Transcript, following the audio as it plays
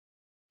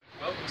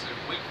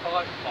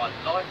describe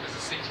my life as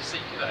a CTC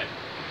cadet.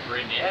 We're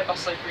in the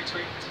Airbus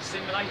A320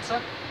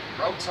 simulator.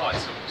 Roll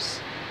titles.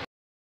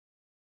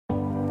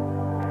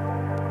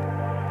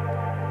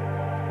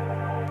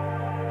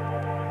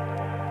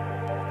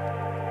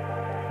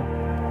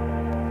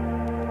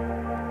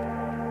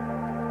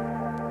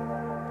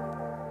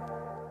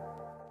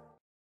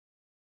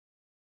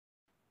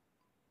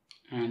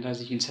 And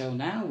as you can tell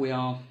now, we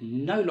are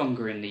no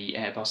longer in the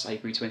Airbus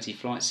A320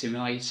 flight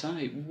simulator.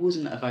 It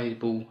wasn't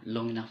available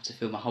long enough to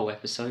film a whole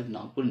episode, and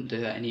I wouldn't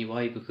do that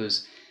anyway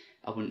because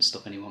I wouldn't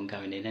stop anyone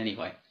going in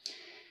anyway.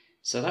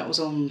 So that was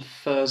on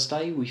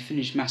Thursday. We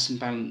finished mass and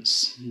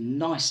balance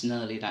nice and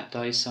early that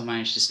day, so I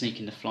managed to sneak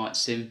in the flight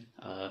sim.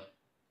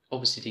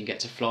 Obviously didn't get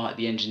to fly it,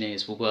 the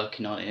engineers were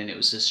working on it, and it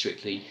was a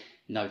strictly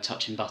no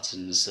touching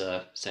buttons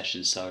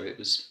session, so it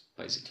was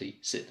basically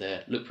sit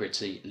there, look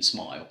pretty and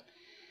smile.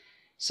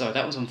 So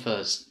that was on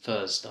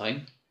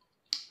Thursday.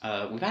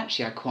 We've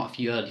actually had quite a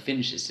few early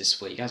finishes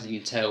this week. As you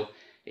can tell,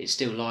 it's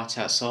still light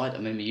outside.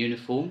 I'm in my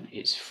uniform.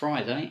 It's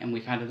Friday and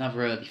we've had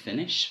another early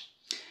finish.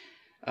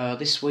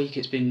 This week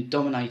it's been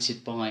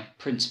dominated by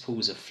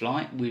principles of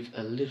flight with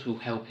a little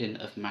helping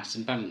of mass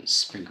and balance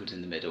sprinkled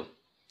in the middle.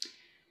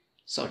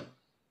 So,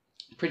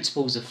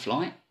 principles of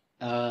flight.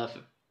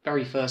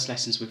 Very first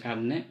lessons we've had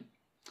in it.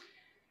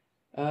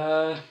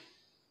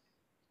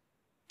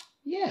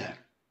 Yeah.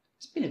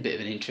 It's been a bit of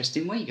an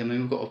interesting week. I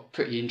mean, we've got a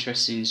pretty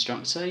interesting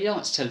instructor. He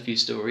likes to tell a few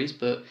stories,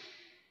 but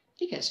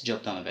he gets the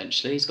job done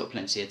eventually. He's got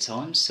plenty of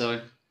time.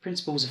 So,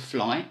 principles of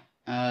flight,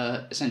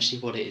 essentially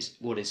what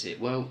is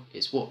it? Well,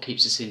 it's what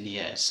keeps us in the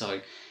air.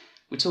 So,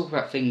 we talk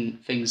about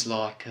things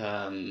like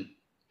how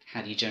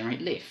do you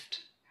generate lift?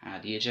 How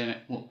do you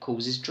generate what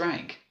causes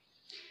drag?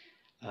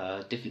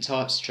 Different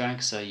types of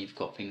drag. So, you've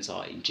got things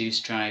like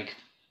induced drag,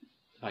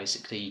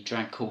 basically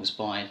drag caused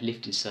by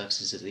lifting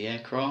surfaces of the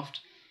aircraft.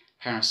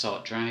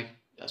 Parasite drag,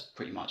 that's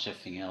pretty much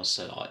everything else,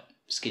 so like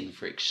skin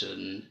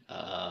friction,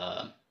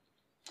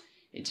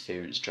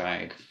 interference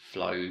drag,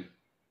 flow,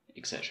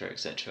 etc,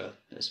 etc.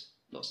 There's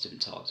lots of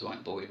different types, I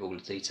won't bore you with all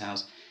the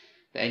details.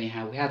 But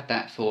anyhow, we had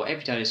that for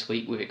every day this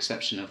week with the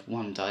exception of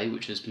one day,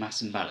 which was mass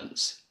and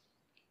balance.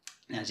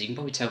 As you can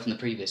probably tell from the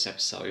previous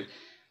episode,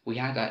 we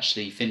had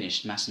actually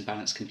finished mass and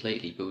balance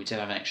completely, but we did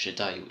have an extra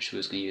day, which we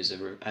was going to use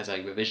as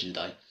a revision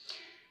day.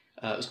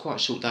 It was quite a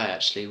short day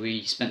actually.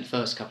 We spent the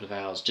first couple of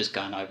hours just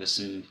going over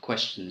some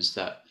questions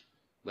that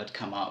had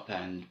come up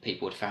and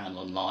people had found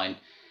online,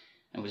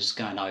 and we're just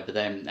going over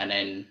them. And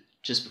then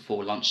just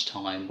before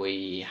lunchtime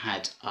we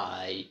had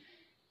a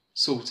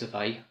sort of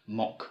a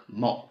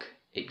mock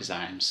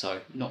exam. So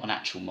not an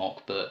actual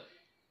mock, but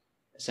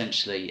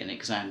essentially an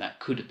exam that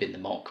could have been the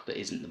mock but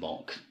isn't the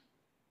mock.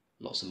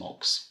 Lots of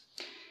mocks.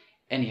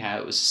 Anyhow,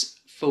 it was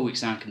full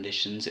exam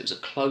conditions. It was a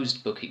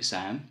closed book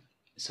exam.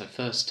 So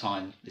first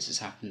time this has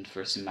happened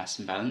for us in mass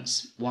and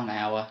balance. 1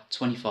 hour,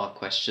 25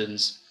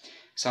 questions.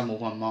 Some were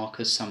 1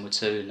 markers, some were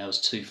 2, and there was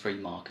 2 free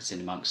markers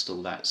in amongst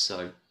all that.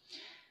 So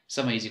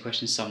some easy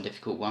questions, some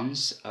difficult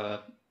ones.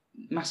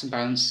 Mass and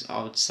balance,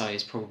 I would say,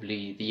 is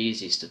probably the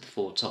easiest of the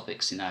 4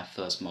 topics in our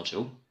first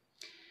module.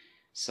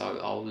 So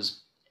I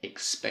was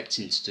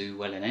expecting to do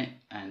well in it,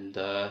 and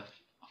I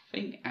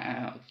think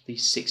out of the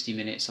 60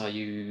 minutes I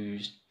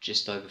used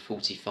just over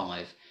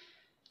 45.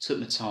 Took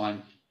my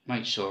time.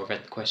 Make sure I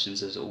read the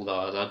questions,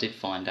 although I did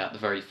find out the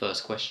very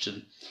first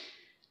question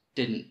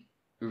didn't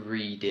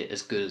read it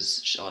as good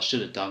as I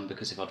should have done,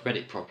 because if I'd read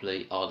it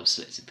properly I'd have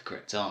selected the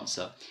correct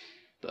answer.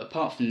 But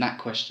apart from that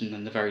question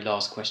and the very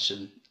last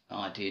question,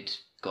 I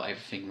got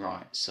everything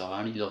right, so I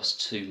only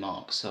lost 2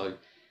 marks. So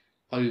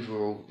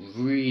overall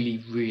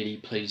really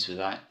pleased with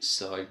that.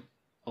 So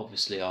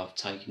obviously I've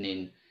taken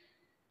in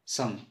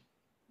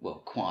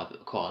quite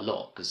a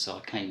lot, because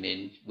I came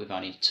in with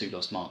only 2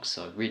 lost marks,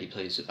 so really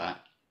pleased with that.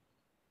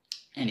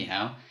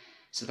 Anyhow,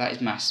 so that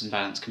is mass and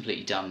balance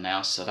completely done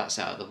now, so that's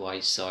out of the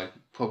way, so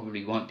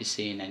probably won't be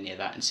seeing any of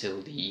that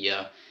until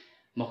the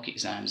mock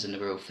exams and the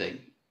real thing.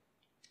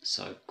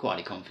 So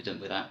quietly confident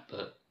with that,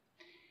 but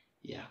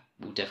yeah,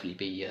 we'll definitely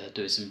be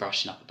doing some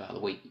brushing up about the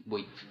week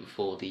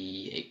before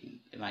the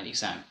main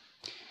exam.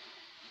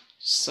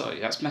 So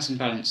that's mass and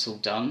balance all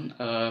done.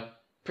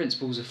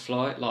 Principles of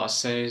flight, like I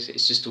said,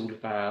 it's just all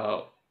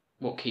about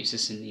what keeps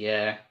us in the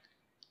air.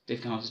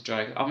 Different kinds of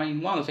drag. I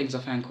mean, one of the things I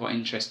found quite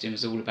interesting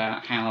was all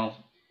about how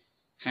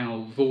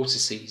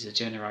vortices are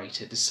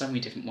generated. There's so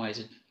many different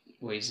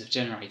ways of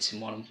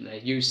generating one of their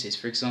uses.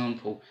 For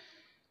example,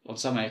 on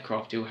some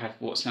aircraft you'll have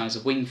what's known as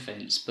a wing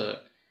fence,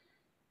 but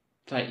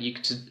that you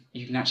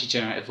can actually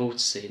generate a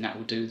vortice, and that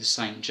will do the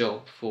same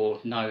job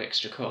for no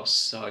extra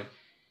cost. So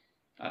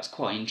that's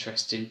quite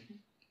interesting.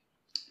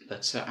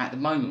 But at the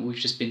moment we've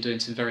just been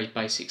doing some very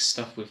basic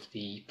stuff with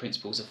the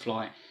principles of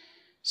flight.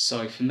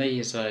 So for me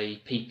as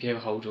a PPL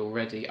holder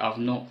already, I've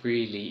not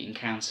really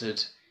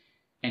encountered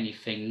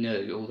anything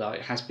new, although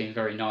it has been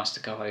very nice to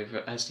go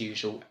over, as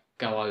usual,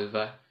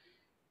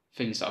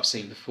 things that I've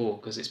seen before,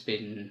 because it's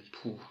been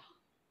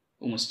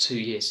almost 2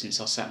 years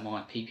since I sat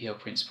my PPL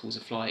Principles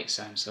of Flight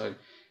exam, so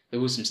there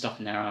was some stuff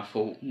in there and I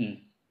thought,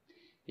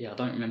 yeah, I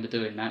don't remember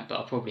doing that, but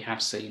I probably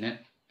have seen it.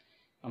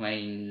 I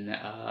mean,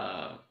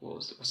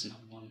 what's another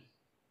one?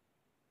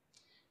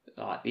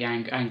 Like the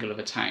angle of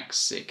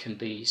attacks, it can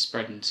be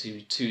spread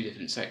into 2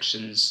 different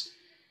sections.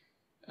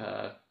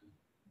 Yeah,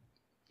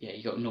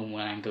 you got normal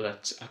angle.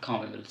 I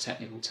can't remember the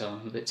technical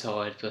term. I'm a bit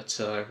tired, but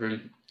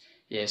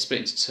yeah,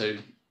 split into 2.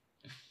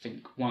 I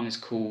think one is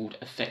called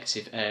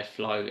effective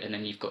airflow, and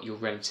then you've got your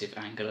relative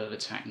angle of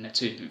attack, and they're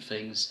 2 different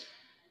things.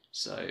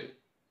 So,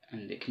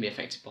 and it can be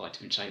affected by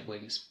different shaped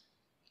wings.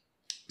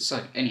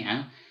 So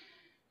anyhow,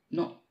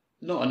 not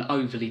an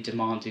overly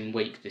demanding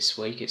week this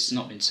week. It's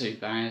not been too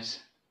bad,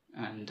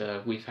 and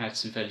we've had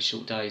some fairly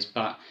short days,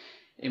 but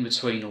in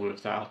between all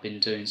of that, I've been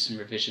doing some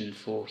revision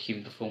for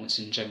human performance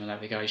in general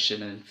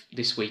navigation, and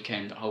this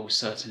weekend I will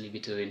certainly be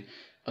doing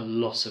a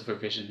lot of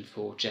revision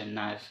for Gen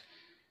Nav,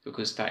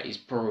 because that is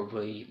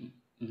probably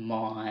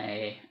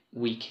my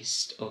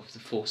weakest of the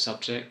 4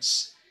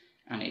 subjects,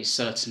 and it is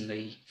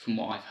certainly, from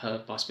what I've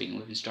heard by speaking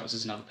with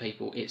instructors and other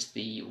people, it's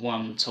the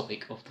one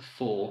topic of the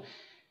 4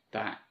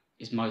 that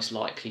is most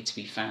likely to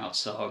be failed,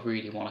 so I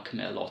really want to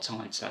commit a lot of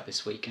time to that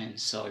this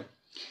weekend. So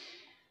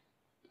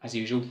as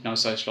usual, no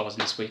socialising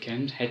this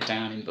weekend, head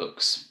down in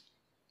books.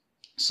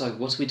 So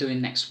what are we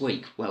doing next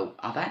week? Well,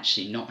 I've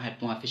actually not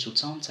had my official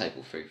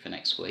timetable through for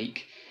next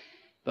week,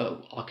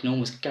 but I can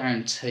almost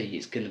guarantee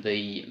it's going to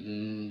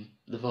be,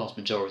 the vast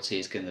majority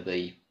is going to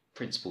be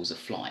principles of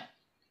flight.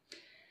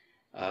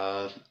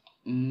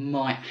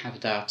 Might have a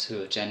day or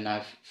 2 of Gen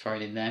Nav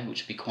thrown in there,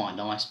 which would be quite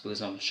nice,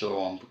 because I'm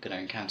sure I'm going to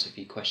encounter a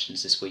few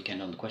questions this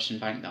weekend on the question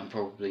bank that I'm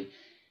probably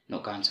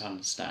not going to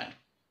understand.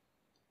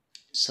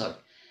 So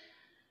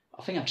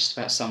I think I've just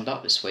about summed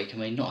up this week. I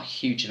mean, not a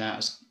huge amount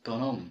has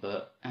gone on,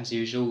 but as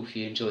usual, if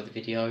you enjoyed the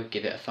video,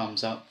 give it a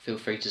thumbs up, feel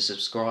free to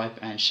subscribe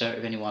and share it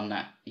with anyone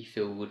that you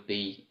feel would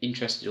be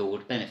interested or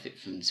would benefit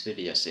from this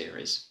video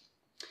series.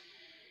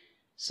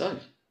 So,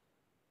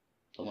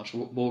 not much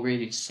more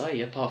really to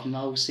say, apart from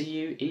I will see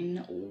you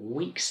in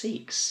week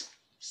 6.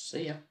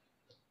 See ya.